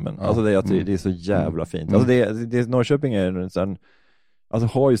nere vid Strömmen. Ja. Alltså det är så jävla fint. Alltså Norrköping är en sån,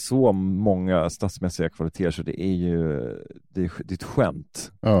 alltså har ju så många stadsmässiga kvaliteter så det är ju det är ett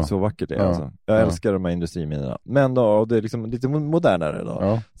skämt. Ja. Så vackert det är alltså. Jag älskar de här industriminerna. Men då, det är liksom lite modernare då.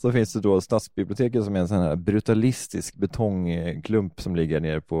 Ja. Så finns det då Stadsbiblioteket som är en sån här brutalistisk betongklump som ligger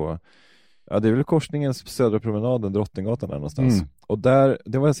nere på, ja, det är väl korsningens södra promenaden, Drottninggatan där någonstans. Och där,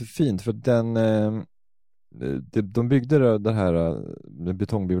 det var så fint för de byggde det här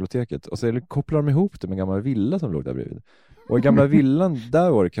betongbiblioteket och så kopplade de ihop det med en gammal villa som låg där bredvid. Och i gamla villan, där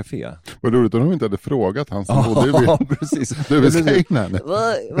var det café. Vad roligt om de inte hade frågat han som bodde i villan. Precis.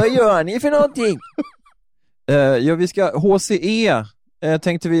 Vad gör ni för någonting? Ja, vi ska HCE.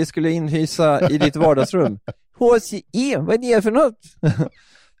 Tänkte vi skulle inhysa i ditt vardagsrum. HCE, vad är det för något?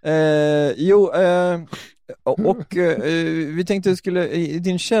 Vi tänkte vi skulle i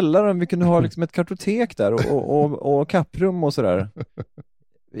din källare, om vi kunde ha liksom ett kartotek där och kapprum och sådär.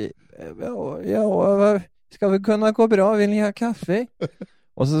 Ska vi kunna gå bra? Vill ni ha kaffe?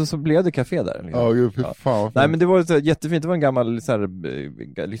 Och så blev det kafé där. Liksom. Fan. Nej, men det var så jättefint. Det var en gammal så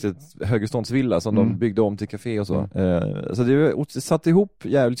här, litet högreståndsvilla som de byggde om till kafé och så. Så det satt ihop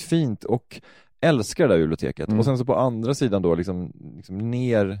jävligt fint och älskar det där biblioteket. Och sen så på andra sidan då liksom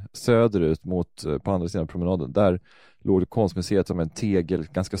ner söderut mot på andra sidan promenaden, där låg det konstmuseet som en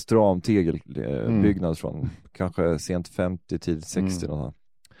ganska stram tegelbyggnad från kanske sent 50, tidigt 60 någonstans.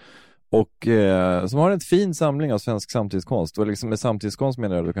 Och som har en fin samling av svensk samtidskonst. Och liksom med samtidskonst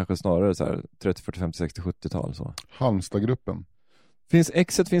menar jag kanske snarare så här 30, 40, 50, 60, 70-tal så. Halmstadgruppen.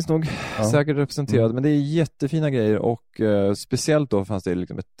 Exet finns nog säkert representerad, men det är jättefina grejer och speciellt då fanns det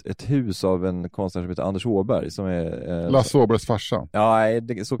liksom ett hus av en konstnär som heter Anders Åberg som är Lasse Åbergs farsa. Ja,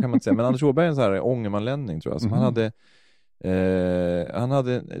 så kan man inte säga, men Anders Åberg är en sån här ångermanlänning tror jag, som han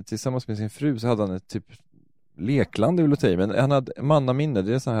hade tillsammans med sin fru så hade han ett typ lekland i bibliotek, men han hade mannaminne,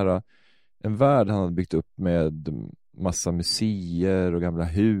 det är så här en värld han hade byggt upp med massa museer och gamla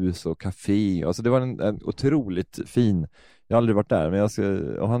hus och café. Alltså det var en otroligt fin. Jag har aldrig varit där,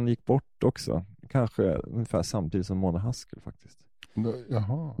 men och han gick bort också. Kanske ungefär samtidigt som Mona Haskell faktiskt.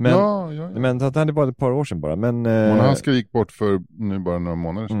 Jaha. Men det hade bara ett par år sedan bara. Men Mona Haskell gick bort för nu bara några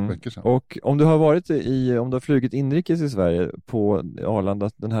månader, veckor sedan. Och om du har varit om du har flugit inrikes i Sverige på Arlanda,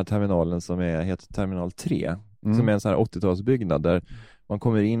 den här terminalen som heter Terminal 3, som är en sån här 80-talsbyggnad där Man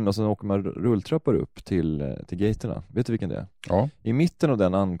kommer in och så åker man rulltrappor upp till gaterna. Vet du vilken det är? Ja. I mitten av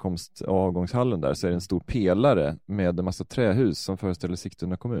den avgångshallen där så är det en stor pelare med en massa trähus som föreställer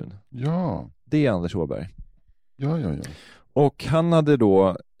Sigtuna kommun. Ja. Det är Anders Åberg. Ja. Och han hade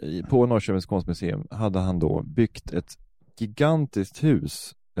då, på Norrköpings konstmuseum, hade han då byggt ett gigantiskt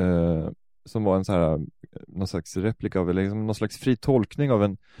hus som var en så här, någon slags replika av, eller liksom någon slags fri tolkning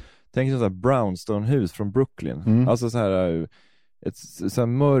av tänk dig så här brownstone-hus från Brooklyn. Alltså så här ett så här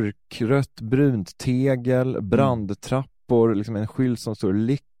mörkrött brunt tegel, brandtrappor, liksom en skylt som står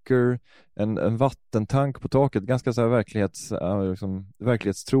liquor, en vattentank på taket, ganska så här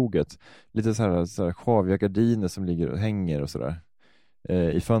verklighetstroget. Lite så här sjaviga gardiner som ligger och hänger och sådär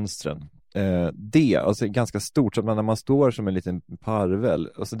i fönstren. Det, alltså ganska stort, så att när man står som en liten parvel,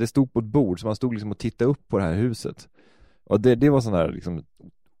 alltså det stod på ett bord, så man stod liksom och tittade upp på det här huset. Och det var sån här liksom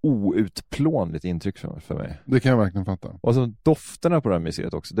outplånligt intryck för mig. Det kan jag verkligen fatta. Och så dofterna på det här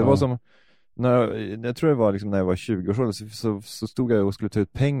museet också. Det var som jag tror det var liksom när jag var 20-årsåldern så stod jag och skulle ta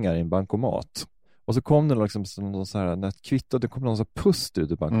ut pengar i en bankomat. Och så kom det liksom någon så här, när ett kvitto, det kom någon så här pust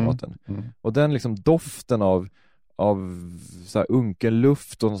ut ur bankomaten. Och den liksom doften av så här unken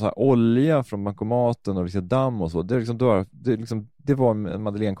luft och någon så här olja från bankomaten och liksom damm och så. Det var en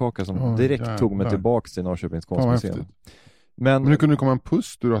madeleinekaka som direkt tog mig tillbaka till Norrköpings konstmuseum. Men hur kunde det komma en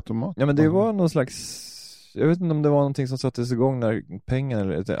pust ur automat? Ja, men det var någon slags, jag vet inte om det var någonting som sattes igång när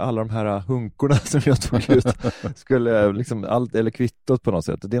pengarna, eller alla de här hunkorna som jag tog ut skulle liksom allt, eller kvittot på något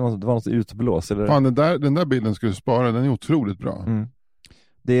sätt. Det var något utblås. Eller... Fan, den där bilden skulle spara, den är otroligt bra.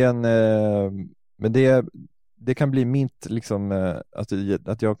 Det är men det kan bli mitt liksom,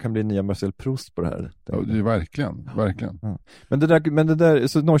 att jag kan bli nya Marcel Proust på det här. Ja, det är verkligen. Ja. Men det där,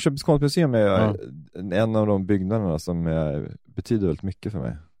 så Norrköpings konstmuseum är en av de byggnaderna som betyder väldigt mycket för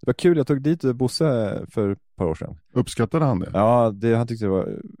mig. Det var kul, jag tog dit Bosse för ett par år sedan. Uppskattade han det? Ja, han tyckte det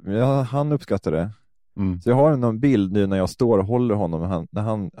var, han uppskattade det. Så jag har någon bild nu när jag står och håller honom,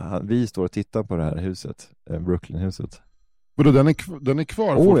 när vi står och tittar på det här huset, Brooklyn-huset. Och då, den är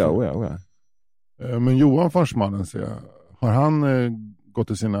kvar? Oh ja. Men Johan Forsmannen, har han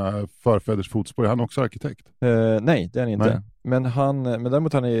gått i sina förfäders fotspår? Är han också arkitekt? Nej, det är han inte. Nej. Men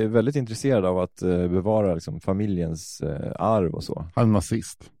däremot han är väldigt intresserad av att bevara liksom, familjens arv och så. Han är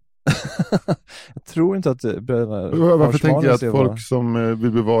nazist. Jag tror inte att varför tänker jag att folk som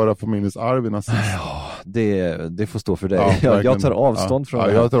vill bevara familjens arv är nazist? Ja, det får stå för dig. Jag tar avstånd från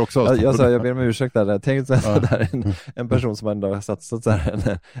det. Jag tar också avstånd. Jag ber om ursäkt där. Jag tänkte att det här är en person som ändå har satsat så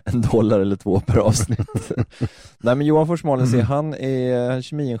här $1 eller 2 per avsnitt. Nej, men Johan Forsmalen, han är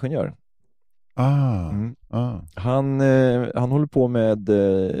kemiingenjör. Han håller på med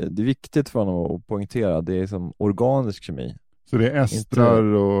det är viktigt för honom att poängtera, det är som organisk kemi. Så det är estrar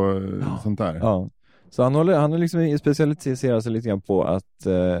och sånt där? Ja. Så han har liksom specialiserat sig lite grann på att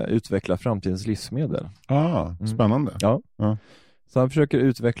utveckla framtidens livsmedel. Spännande. Ja. Så han försöker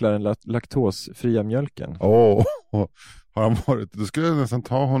utveckla den laktosfria mjölken. Har han varit? Då skulle jag nästan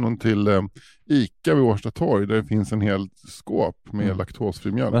ta honom till Ica vid Årsta torg, där det finns en hel skåp med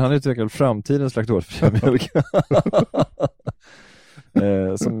laktosfri mjölk. Men han utvecklar framtidens laktosfria mjölk.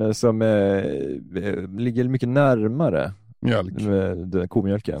 som ligger mycket närmare mjölk.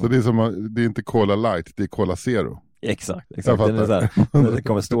 Komjölken. Så det är inte Cola Light, det är Cola Zero. Exakt. Den är så här, det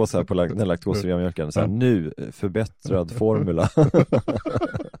kommer stå så här på den laktosfria mjölken. Så här, nu förbättrad formula.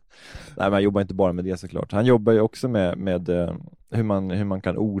 Nej, men han jobbar inte bara med det såklart. Han jobbar ju också med hur man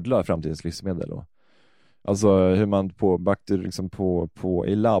kan odla framtidens livsmedel. Alltså hur man liksom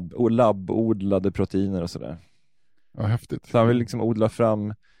i labbodlade proteiner och sådär. Ja, häftigt. Så han vill liksom odla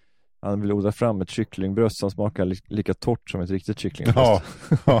fram ett kycklingbröst som smakar lika torrt som ett riktigt kycklingbröst.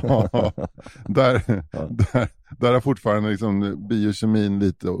 Där har fortfarande liksom biokemin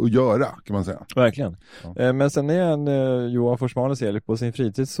lite att göra, kan man säga. Verkligen. Men sen är Johan Forsmalen på sin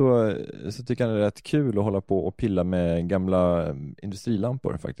fritid så tycker han det är rätt kul att hålla på och pilla med gamla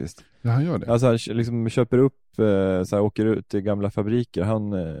industrilampor faktiskt. Ja, han gör det. Alltså han liksom köper upp, så här, åker ut till gamla fabriker.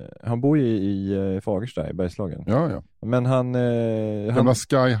 Han bor ju i Fagersta i Bergslagen. Ja. Men han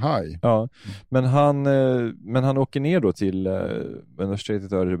Sky High. Ja. Men han åker ner då till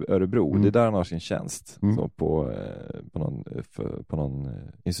universitetet Örebro. Det är där han har sin tjänst. Så på någon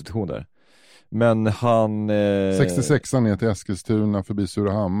institution där. Men han 66an ner till Eskilstuna förbi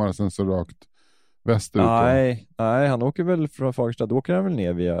Surahammar, sen så rakt västerut. Nej, han åker väl från Fagersta. Då åker han väl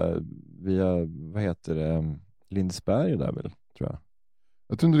ner via vad heter det, Lindsberg där väl, tror jag.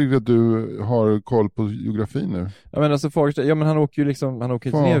 Jag tror inte riktigt att du har koll på geografi nu. Ja, men alltså Fagersta, men han åker ju liksom, han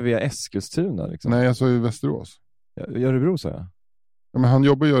åker ner via Eskilstuna liksom. Nej, jag sa ju Västerås. I Örebro sa jag. Ja, men han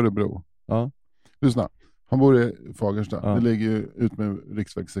jobbar i Örebro. Ja. Lyssna. Han bor i Fagersta. Ja. Det ligger ju ut med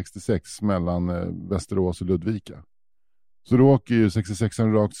riksväg 66 mellan Västerås och Ludvika. Så då åker ju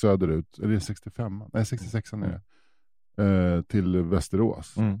 66an rakt söderut. Eller 65? Nej, 66an är det. Till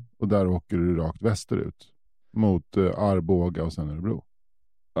Västerås. Och där åker du rakt västerut. Mot Arboga och sen Örebro.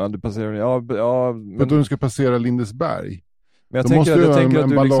 Ja, du passerar... Ja, men... För att du ska passera Lindesberg. Men jag tänker att en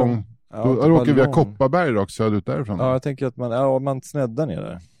du ballong... liksom... Då åker vi via Kopparberg rakt söderut därifrån. Ja, jag tänker att man sneddar ner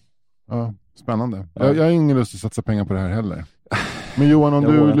där. Ja, spännande. Jag har ingen lust att satsa pengar på det här heller. Men Johan, om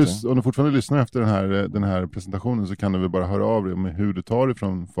du fortfarande lyssnar efter den här presentationen så kan du väl bara höra av dig om hur du tar dig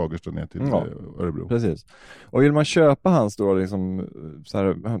från Fagersta ner till Örebro. Precis. Och vill man köpa hans då liksom så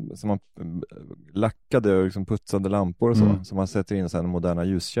här, som man lackade och liksom putsade lampor och så, som man sätter in så här moderna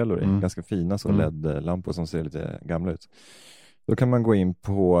ljuskällor i, ganska fina så LED-lampor som ser lite gamla ut. Då kan man gå in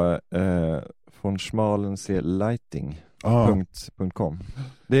på von Schmalensee Lighting.com.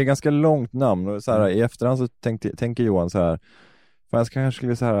 Det är ganska långt namn och så här, i efterhand så tänker Johan så här, fan jag kanske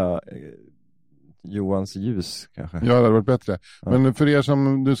skulle så här Johans ljus kanske. Ja, det hade varit bättre. Ja. Men för er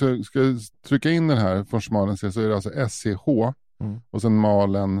som du ska trycka in den här von Schmalensee så är det alltså SCH och sen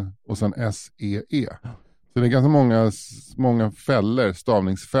Malen och sen SEE. Så det är ganska många fällor,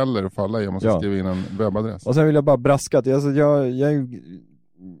 stavningsfällor att falla i om man ska skriva in en webbadress. Och sen vill jag bara braska att jag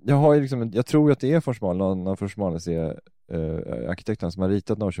har ju liksom, jag tror att det är någon von Schmalensee arkitekten som har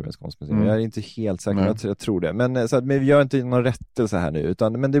ritat Norrköpings konstmuseum. Jag är inte helt säker, men jag tror det. Men så att, men vi gör inte någon rättelse här nu,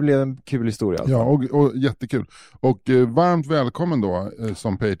 men det blev en kul historia. Alltså. Ja, och jättekul. Och varmt välkommen då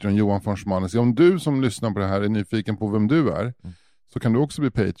som Patreon Johan von Schmalensee. Om du som lyssnar på det här är nyfiken på vem du är, så kan du också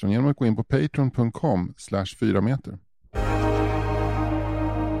bli Patreon genom att gå in på patreon.com/4 meter. 4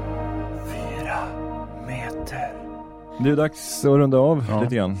 meter. Det är dags att runda av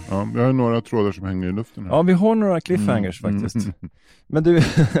lite grann. Ja, vi har några trådar som hänger i luften här. Ja, vi har några cliffhangers faktiskt. Men du,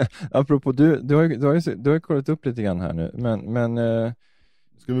 apropå, du har ju kollat upp lite grann här nu. Men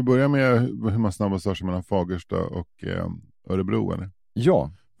ska vi börja med hur man snabbast tar sig mellan Fagersta och Örebro, eller?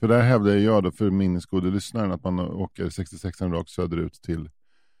 Ja. För där hävdar jag då för minnesgode lyssnaren att man åker 66an rakt söderut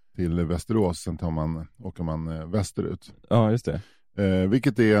till Västerås. Sen åker man västerut. Ja, just det.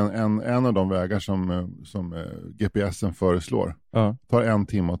 Vilket är en av de vägar som GPSen föreslår. Ja. Tar 1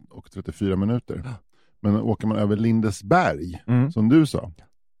 timme och 34 minuter. Men åker man över Lindesberg, som du sa,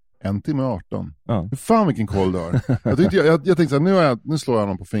 1 timme och 18. Ja. Hur fan vilken koll du har. Jag tänkte så här, nu slår jag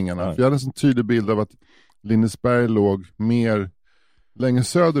honom på fingrarna. För jag hade en sån tydlig bild av att Lindesberg låg längre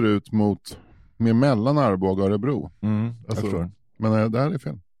söderut mer mellan Arboga och Örebro. Alltså, men det här är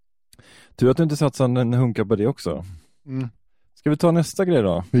fel. Tur att du inte satt en hunka på det också. Ska vi ta nästa grej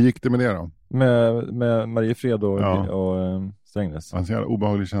då? Hur gick det med det då? Med Mariefred och Strängnäs. En så jävla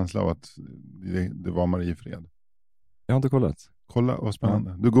obehaglig känsla av att det var Mariefred. Jag har inte kollat. Kolla, vad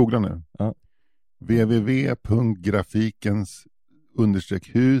spännande. Du googlar nu. Ja.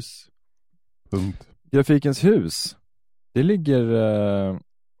 www.grafikens_hus. Grafikens hus. Det ligger...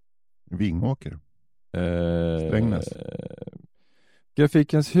 Vingåker. Strängnäs.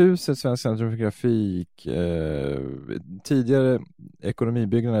 Grafikens hus är ett svenskt centrum för grafik. Tidigare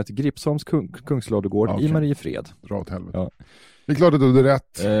ekonomibyggnaden till Gripsholms Kungsladugård i Mariefred. Dra åt helvete. Ja. Det är klart att du är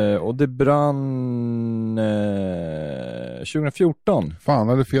rätt. Och det brann 2014. Fan,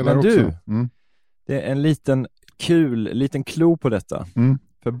 hade fel här också. Det är en liten klo på detta.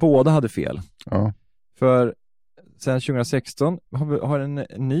 För båda hade fel. Ja. För sen 2016 har en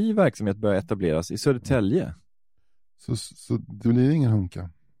ny verksamhet börjat etableras i Södertälje. Så det blir ingen hunka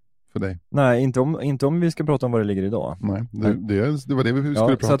för dig? Nej, inte om vi ska prata om var det ligger idag. Nej, det var det vi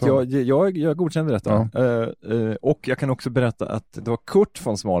skulle prata så att om. Jag godkände detta. Ja. Och jag kan också berätta att det var Kurt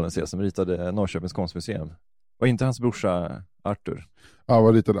von Schmalensee som ritade Norrköpings konstmuseum. Och inte hans brorsa Arthur. Ja,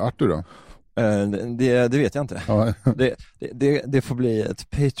 vad ritade Arthur då? Det vet jag inte. Ja. Det får bli ett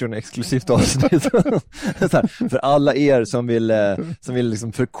Patreon-exklusivt avsnitt. För alla er som vill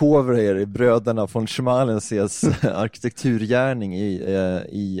liksom förkovra er i bröderna von Schmalensees arkitekturgärning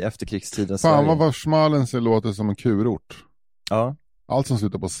i efterkrigstiden. Fan vad Schmalensee låter som en kurort. Ja. Allt som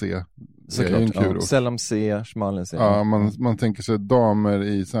slutar på C. Såklart, är en kurort. Sällan C, Schmalensee. Ja, man tänker sig damer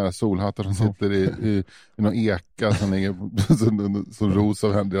i såna här solhattar som sitter i någon eka som ligger som ros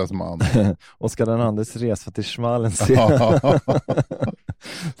av deras man. Oskar den Andres resa till Schmalensee.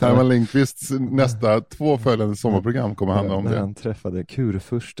 Herman Lindqvists nästa 2 följande sommarprogram kommer handla om det. Han träffade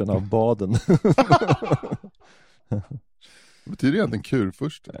kurfursten av Baden. Vad betyder egentligen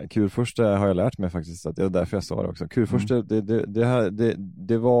kurfurste? Kurfurste har jag lärt mig faktiskt, att det är därför jag sa det också. Kurfurste,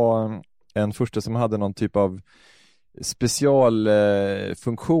 det var en furste som hade någon typ av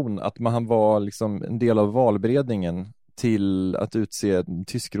specialfunktion, att han var liksom en del av valberedningen till att utse den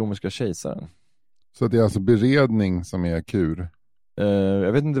tysk-romerska kejsaren. Så det är alltså beredning som är kur?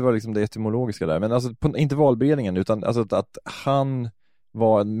 Jag vet inte vad liksom det etymologiska där, men alltså inte valberedningen, utan alltså att han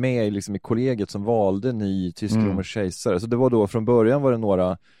var med liksom i kollegiet som valde ny tysk-romersk kejsare. Så det var då, från början var det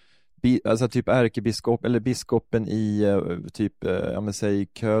några alltså typ ärkebiskop eller biskopen i typ säg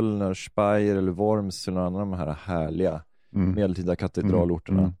Köln, Speyer eller Worms eller några av de här härliga medeltida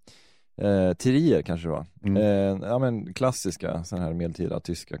katedralorterna. Tirier kanske det var. Klassiska sådana här medeltida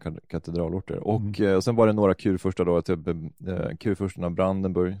tyska katedralorter. Och sen var det några kurfurstar då, typ kurfursten av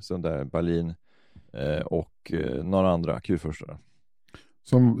Brandenburg, som där Berlin, och några andra kurfurstar.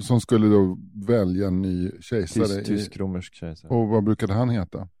 Som skulle då välja en ny kejsare. Tysk-romersk kejsare. Och vad brukade han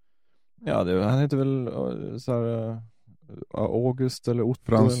heta? Ja, han heter väl så här, August eller Otto.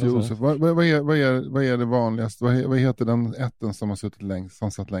 Frans Josef. Vad är det vanligaste? Vad heter den ätten som har suttit längst,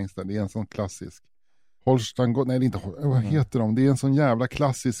 som satt längst där? Det är en sån klassisk. Holstein, nej det är inte, vad heter de? Det är en sån jävla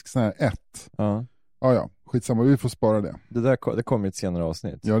klassisk sån här ett. Ja, skitsamma, vi får spara det. Det kommer i ett senare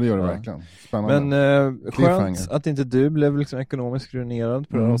avsnitt. Ja, det gör det verkligen. Spännande. Men skönt att inte du blev liksom ekonomiskt ruinerad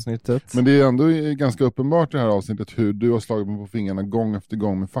på det här avsnittet. Men det är ändå ganska uppenbart det här avsnittet hur du har slagit mig på fingrarna gång efter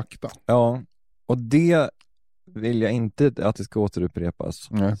gång med fakta. Ja, och det vill jag inte att det ska återupprepas.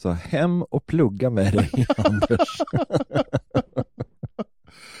 Nej. Så hem och plugga med dig, Anders.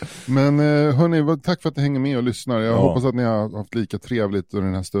 Men hörni, tack för att ni hänger med och lyssnar. Jag hoppas att ni har haft lika trevligt under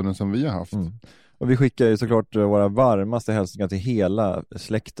den här stunden som vi har haft. Och vi skickar ju såklart våra varmaste hälsningar till hela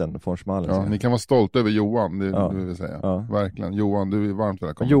släkten von Schmallen. Ja, ni kan vara stolta över Johan, det vill jag säga. Ja. Verkligen. Johan, du är varmt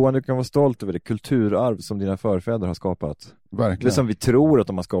välkommen. Johan, du kan vara stolt över det kulturarv som dina förfäder har skapat. Verkligen. Det som vi tror att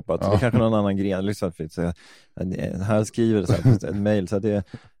de har skapat. Det är kanske någon annan gren. Liksom, här skriver så här, ett mejl så att det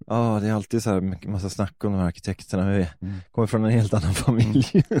är alltid så här massa snack om de här arkitekterna. Vi kommer från en helt annan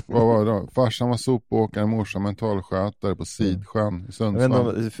familj. Vad var det då? Farsan var sopåkare, morsan mentalskötare på Sidsjön i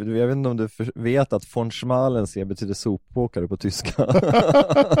Sundsvall. Jag vet inte om du vet att von Schmallen betyder sopåkare på tyska.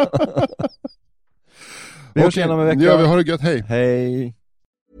 Vi hörs igen om en vecka. Ja, vi har det gött. Hej. Hej.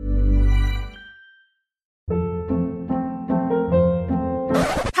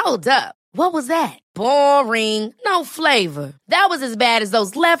 Hold up. What was that? Boring. No flavor. That was as bad as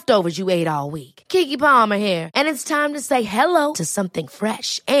those leftovers you ate all week. Keke Palmer here, and it's time to say hello to something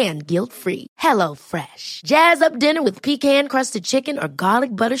fresh and guilt-free. Hello Fresh. Jazz up dinner with pecan-crusted chicken or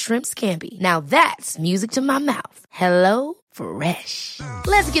garlic butter shrimp scampi. Now that's music to my mouth. Hello Fresh.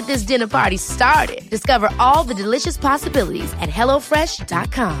 Let's get this dinner party started. Discover all the delicious possibilities at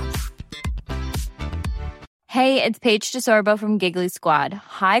hellofresh.com. Hey, it's Paige DeSorbo from Giggly Squad.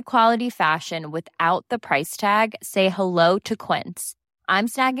 High quality fashion without the price tag. Say hello to Quince. I'm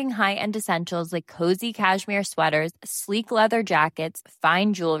snagging high-end essentials like cozy cashmere sweaters, sleek leather jackets,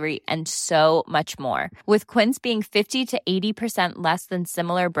 fine jewelry, and so much more. With Quince being 50 to 80% less than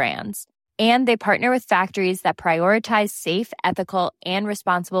similar brands. And they partner with factories that prioritize safe, ethical, and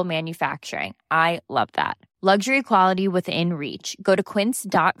responsible manufacturing. I love that. Luxury quality within reach. Go to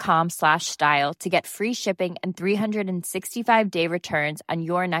quince.com/style to get free shipping and 365-day returns on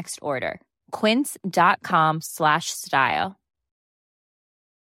your next order. Quince.com/style.